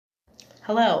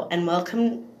Hello, and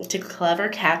welcome to Clever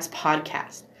Cats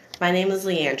Podcast. My name is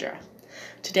Leandra.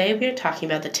 Today we are talking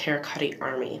about the Terracotta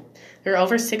Army. There are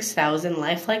over 6,000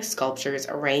 lifelike sculptures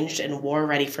arranged in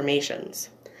war-ready formations.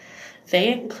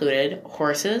 They included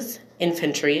horses,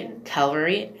 infantry,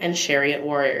 cavalry, and chariot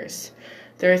warriors.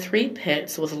 There are 3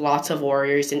 pits with lots of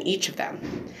warriors in each of them.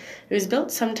 It was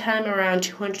built sometime around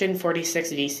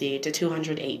 246 BC to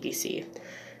 208 BC.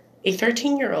 A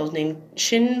 13-year-old named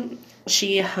Qin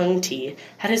Shi Huangdi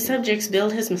had his subjects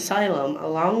build his asylum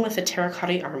along with the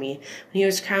Terracotta Army when he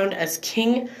was crowned as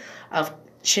king of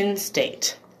Qin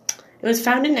State. It was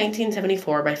founded in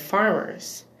 1974 by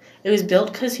farmers. It was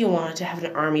built because he wanted to have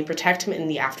an army protect him in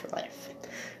the afterlife.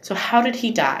 So how did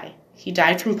he die? He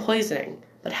died from poisoning.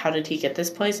 But how did he get this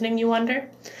poisoning, you wonder?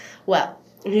 Well,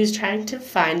 he was trying to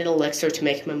find an elixir to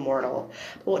make him immortal,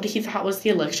 but what he thought was the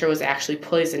elixir was actually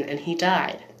poison, and he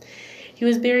died. He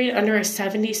was buried under a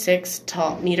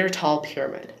 76-meter tall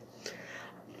pyramid.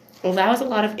 Well, that was a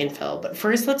lot of info, but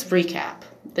first let's recap.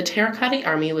 The Terracotta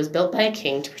Army was built by a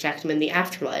king to protect him in the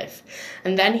afterlife,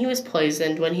 and then he was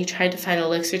poisoned when he tried to find an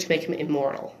elixir to make him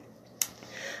immortal.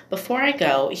 Before I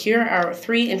go, here are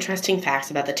 3 interesting facts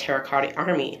about the Terracotta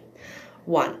Army.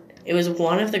 1. It was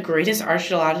one of the greatest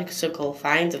archaeological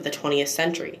finds of the 20th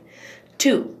century.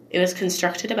 2. It was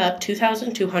constructed about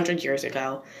 2,200 years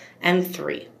ago. And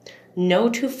 3. No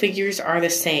 2 figures are the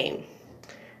same.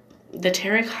 The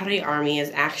Terracotta Army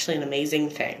is actually an amazing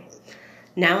thing.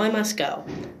 Now I must go.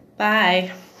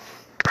 Bye.